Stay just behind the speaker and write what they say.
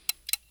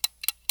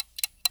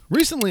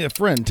Recently, a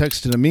friend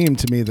texted a meme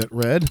to me that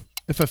read,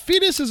 "If a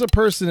fetus is a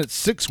person at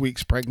 6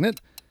 weeks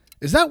pregnant,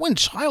 is that when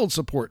child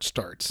support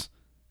starts?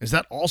 Is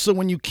that also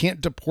when you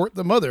can't deport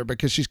the mother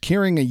because she's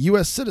carrying a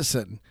U.S.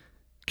 citizen?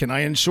 Can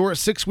I insure a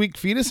 6-week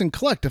fetus and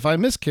collect if I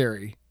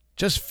miscarry?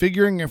 Just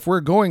figuring if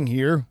we're going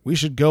here, we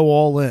should go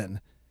all in."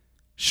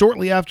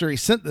 Shortly after he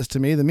sent this to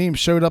me, the meme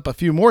showed up a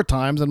few more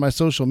times on my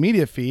social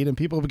media feed and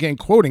people began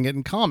quoting it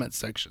in comment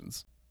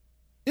sections.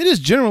 It is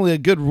generally a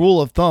good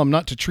rule of thumb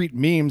not to treat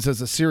memes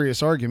as a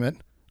serious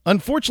argument.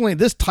 Unfortunately,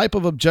 this type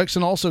of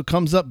objection also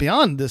comes up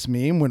beyond this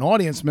meme when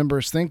audience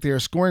members think they are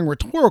scoring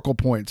rhetorical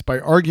points by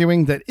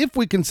arguing that if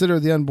we consider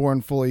the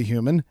unborn fully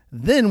human,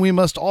 then we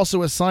must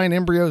also assign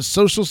embryos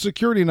social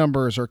security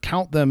numbers or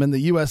count them in the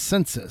U.S.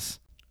 Census.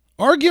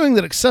 Arguing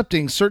that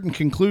accepting certain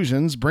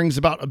conclusions brings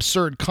about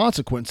absurd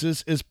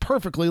consequences is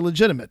perfectly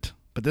legitimate,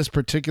 but this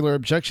particular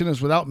objection is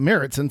without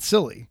merits and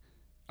silly.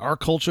 Our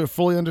culture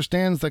fully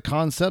understands the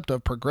concept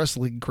of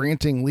progressively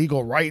granting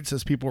legal rights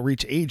as people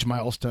reach age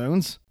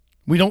milestones.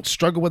 We don't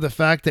struggle with the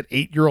fact that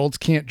 8-year-olds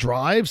can't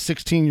drive,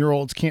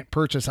 16-year-olds can't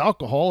purchase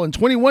alcohol, and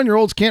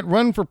 21-year-olds can't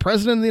run for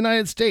president of the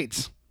United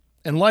States.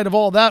 In light of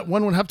all that,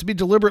 one would have to be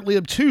deliberately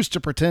obtuse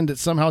to pretend it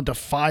somehow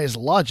defies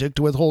logic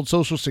to withhold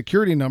social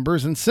security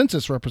numbers and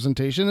census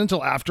representation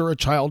until after a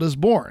child is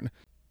born.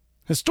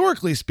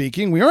 Historically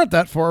speaking, we aren't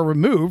that far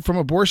removed from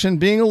abortion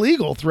being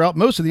illegal throughout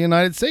most of the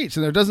United States,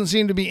 and there doesn't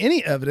seem to be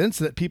any evidence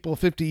that people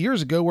 50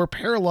 years ago were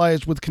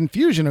paralyzed with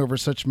confusion over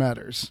such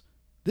matters.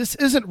 This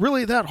isn't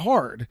really that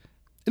hard.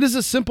 It is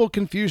a simple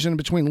confusion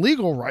between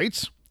legal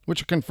rights,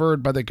 which are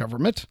conferred by the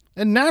government,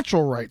 and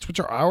natural rights, which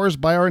are ours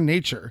by our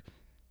nature.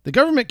 The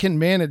government can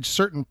manage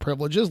certain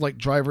privileges like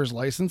driver's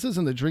licenses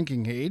and the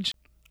drinking age,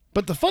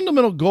 but the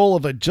fundamental goal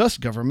of a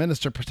just government is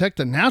to protect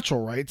the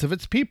natural rights of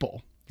its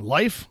people: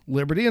 life,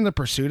 liberty, and the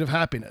pursuit of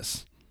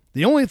happiness.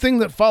 The only thing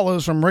that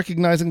follows from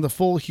recognizing the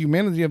full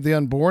humanity of the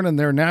unborn and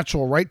their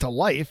natural right to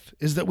life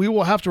is that we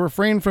will have to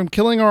refrain from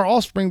killing our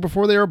offspring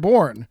before they are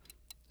born.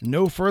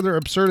 No further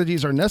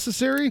absurdities are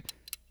necessary,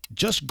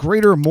 just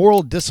greater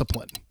moral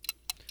discipline.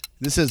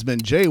 This has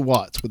been Jay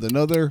Watts with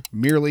another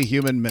Merely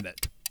Human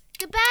Minute.